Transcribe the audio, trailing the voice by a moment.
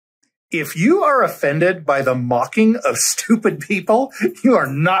If you are offended by the mocking of stupid people, you are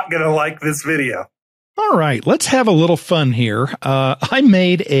not going to like this video. All right, let's have a little fun here. I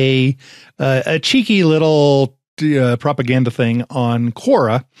made a cheeky little propaganda thing on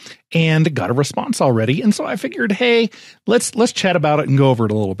Quora and got a response already. And so I figured, hey, let's chat about it and go over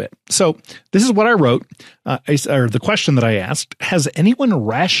it a little bit. So this is what I wrote, or the question that I asked: has anyone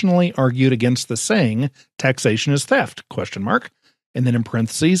rationally argued against the saying taxation is theft? ? And then in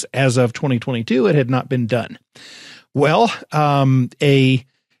parentheses, as of 2022, it had not been done. Well, a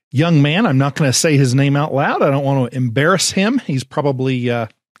young man, I'm not going to say his name out loud. I don't want to embarrass him. He's probably, I'm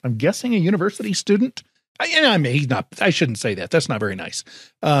guessing, a university student. I mean, he's not, I shouldn't say that. That's not very nice.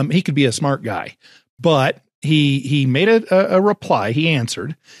 He could be a smart guy, but he made a reply. He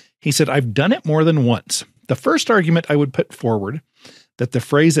answered. He said, I've done it more than once. The first argument I would put forward, that the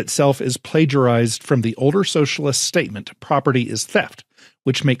phrase itself is plagiarized from the older socialist statement, property is theft,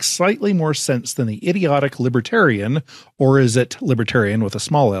 which makes slightly more sense than the idiotic libertarian, or is it libertarian with a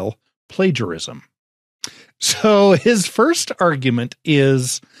small l, plagiarism. So his first argument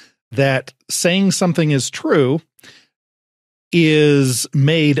is that saying something is true is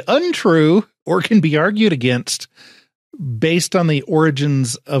made untrue or can be argued against based on the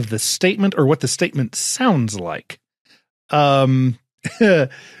origins of the statement or what the statement sounds like.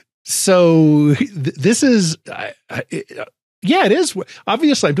 So this is, yeah, it is.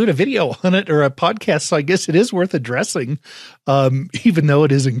 Obviously, I'm doing a video on it or a podcast, so I guess it is worth addressing, even though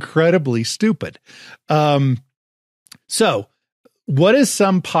it is incredibly stupid. So what is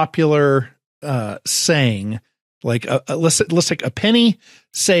some popular saying? Like, let's take a penny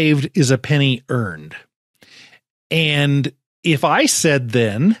saved is a penny earned. And if I said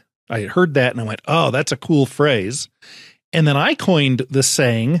then, I heard that and I went, oh, that's a cool phrase. And then I coined the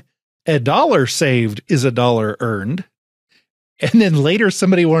saying, a dollar saved is a dollar earned. And then later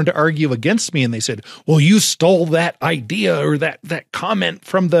somebody wanted to argue against me and they said, well, you stole that idea or that comment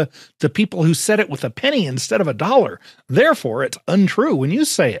from the people who said it with a penny instead of a dollar. Therefore, it's untrue when you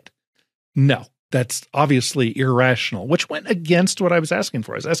say it. No, that's obviously irrational, which went against what I was asking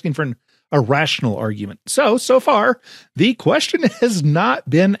for. I was asking for a rational argument. So far, the question has not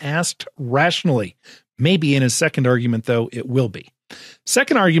been asked rationally. Maybe in his second argument, though, it will be.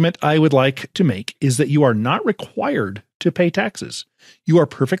 Second argument I would like to make is that you are not required to pay taxes. You are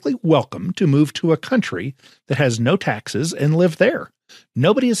perfectly welcome to move to a country that has no taxes and live there.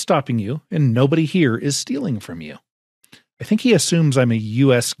 Nobody is stopping you, and nobody here is stealing from you. I think he assumes I'm a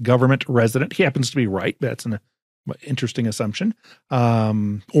U.S. government resident. He happens to be right. That's an interesting assumption.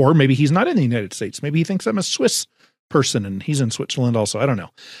 Or maybe he's not in the United States. Maybe he thinks I'm a Swiss person, and he's in Switzerland also. I don't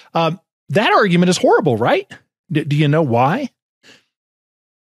know. That argument is horrible, right? Do you know why?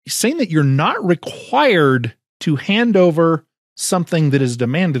 He's saying that you're not required to hand over something that is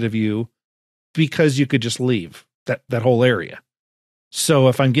demanded of you because you could just leave that whole area. So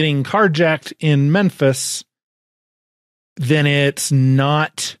if I'm getting carjacked in Memphis, then it's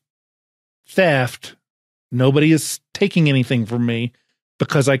not theft. Nobody is taking anything from me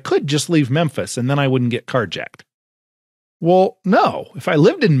because I could just leave Memphis and then I wouldn't get carjacked. Well, no. If I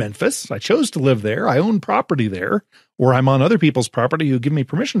lived in Memphis, I chose to live there, I own property there, or I'm on other people's property who give me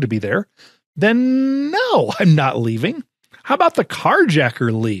permission to be there, then no, I'm not leaving. How about the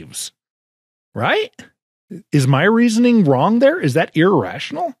carjacker leaves? Right? Is my reasoning wrong there? Is that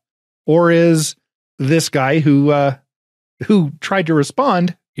irrational? Or is this guy who tried to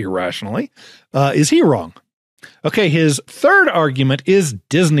respond irrationally, is he wrong? Okay, his third argument is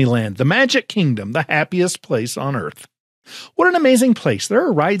Disneyland, the Magic Kingdom, the happiest place on earth. What an amazing place. There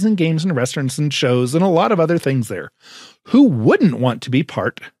are rides and games and restaurants and shows and a lot of other things there. Who wouldn't want to be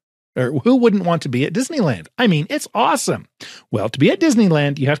who wouldn't want to be at Disneyland? I mean, it's awesome. Well, to be at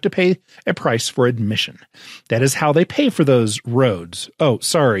Disneyland, you have to pay a price for admission. That is how they pay for those roads. Oh,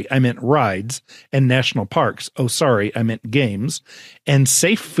 sorry, I meant rides, and national parks. Oh, sorry, I meant games, and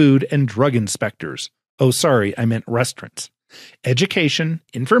safe food and drug inspectors. Oh, sorry, I meant restaurants. Education,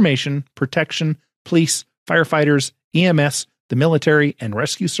 information, protection, police, firefighters, EMS, the military, and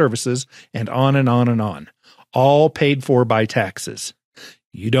rescue services, and on and on and on. All paid for by taxes.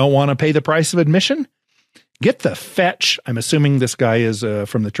 You don't want to pay the price of admission? Get the fetch, I'm assuming this guy is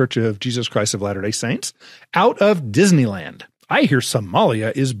from the Church of Jesus Christ of Latter-day Saints, out of Disneyland. I hear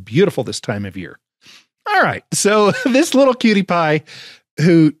Somalia is beautiful this time of year. All right, so this little cutie pie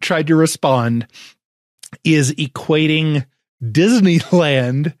who tried to respond is equating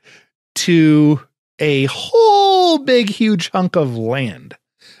Disneyland to a whole big, huge hunk of land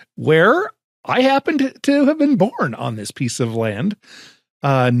where I happen to have been born on this piece of land,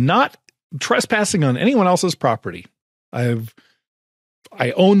 not trespassing on anyone else's property. I've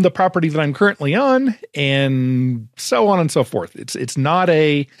I own the property that I'm currently on, and so on and so forth. It's not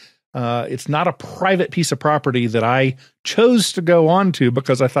a private piece of property that I chose to go onto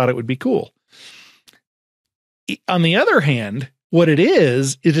because I thought it would be cool. On the other hand, what it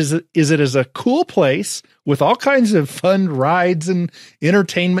is a cool place with all kinds of fun rides and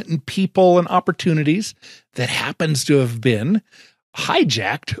entertainment and people and opportunities that happens to have been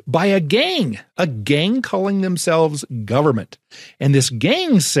hijacked by a gang calling themselves government. And this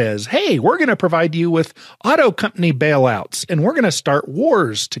gang says, hey, we're going to provide you with auto company bailouts, and we're going to start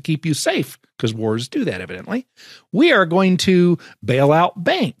wars to keep you safe, because wars do that, evidently. We are going to bail out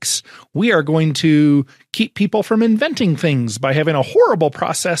banks. We are going to keep people from inventing things by having a horrible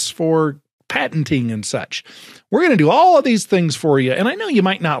process for patenting and such. We're going to do all of these things for you. And I know you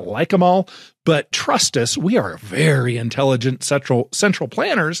might not like them all, but trust us, we are very intelligent central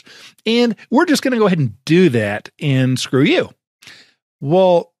planners, and we're just going to go ahead and do that and screw you.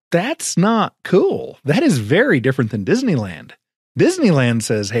 Well, that's not cool. That is very different than Disneyland. Disneyland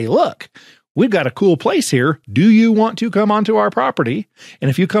says, hey, look, we've got a cool place here. Do you want to come onto our property? And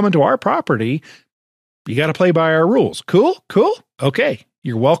if you come into our property, you got to play by our rules. Cool? Okay.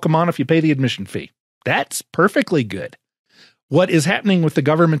 You're welcome on if you pay the admission fee. That's perfectly good. What is happening with the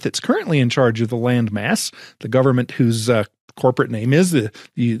government that's currently in charge of the landmass, the government whose corporate name is the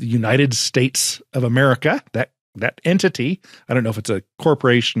United States of America, that entity, I don't know if it's a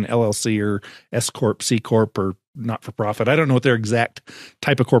corporation, LLC, or S Corp, C Corp, or not-for-profit. I don't know what their exact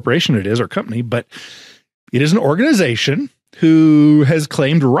type of corporation it is or company, but it is an organization who has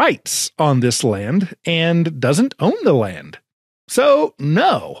claimed rights on this land and doesn't own the land. So,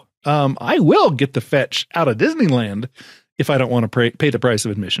 no, I will get the fetch out of Disneyland if I don't want to pay the price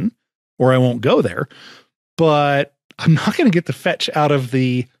of admission, or I won't go there. But I'm not going to get the fetch out of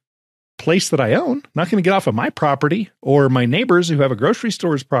the place that I own. I'm not going to get off of my property or my neighbors who have a grocery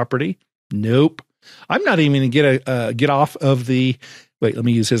store's property. Nope. I'm not even going to get off of the, wait, let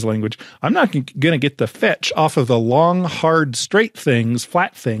me use his language. I'm not going to get the fetch off of the long, hard, straight things,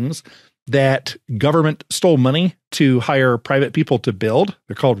 flat things that government stole money to hire private people to build.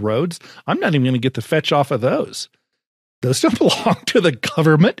 They're called roads. I'm not even going to get the fetch off of those. Those don't belong to the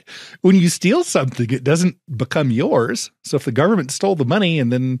government. When you steal something, it doesn't become yours. So if the government stole the money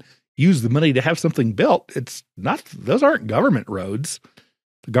and then used the money to have something built, it's not, those aren't government roads.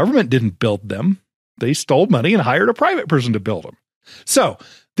 The government didn't build them. They stole money and hired a private person to build them. So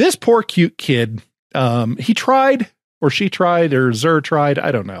this poor cute kid, he tried, or she tried, or Zer tried,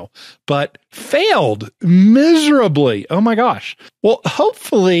 I don't know, but failed miserably. Oh my gosh. Well,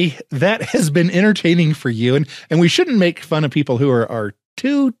 hopefully that has been entertaining for you. And we shouldn't make fun of people who are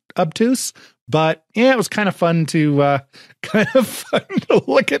too obtuse, but yeah, it was kind of fun to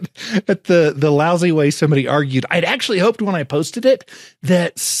look at the lousy way somebody argued. I'd actually hoped when I posted it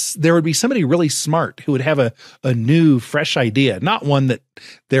that there would be somebody really smart who would have a new, fresh idea, not one that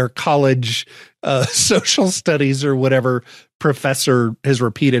their college social studies or whatever professor has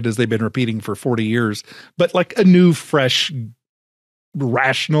repeated as they've been repeating for 40 years, but like a new, fresh,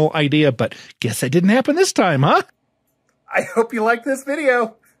 rational idea. But guess that didn't happen this time, huh? I hope you like this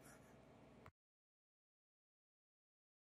video.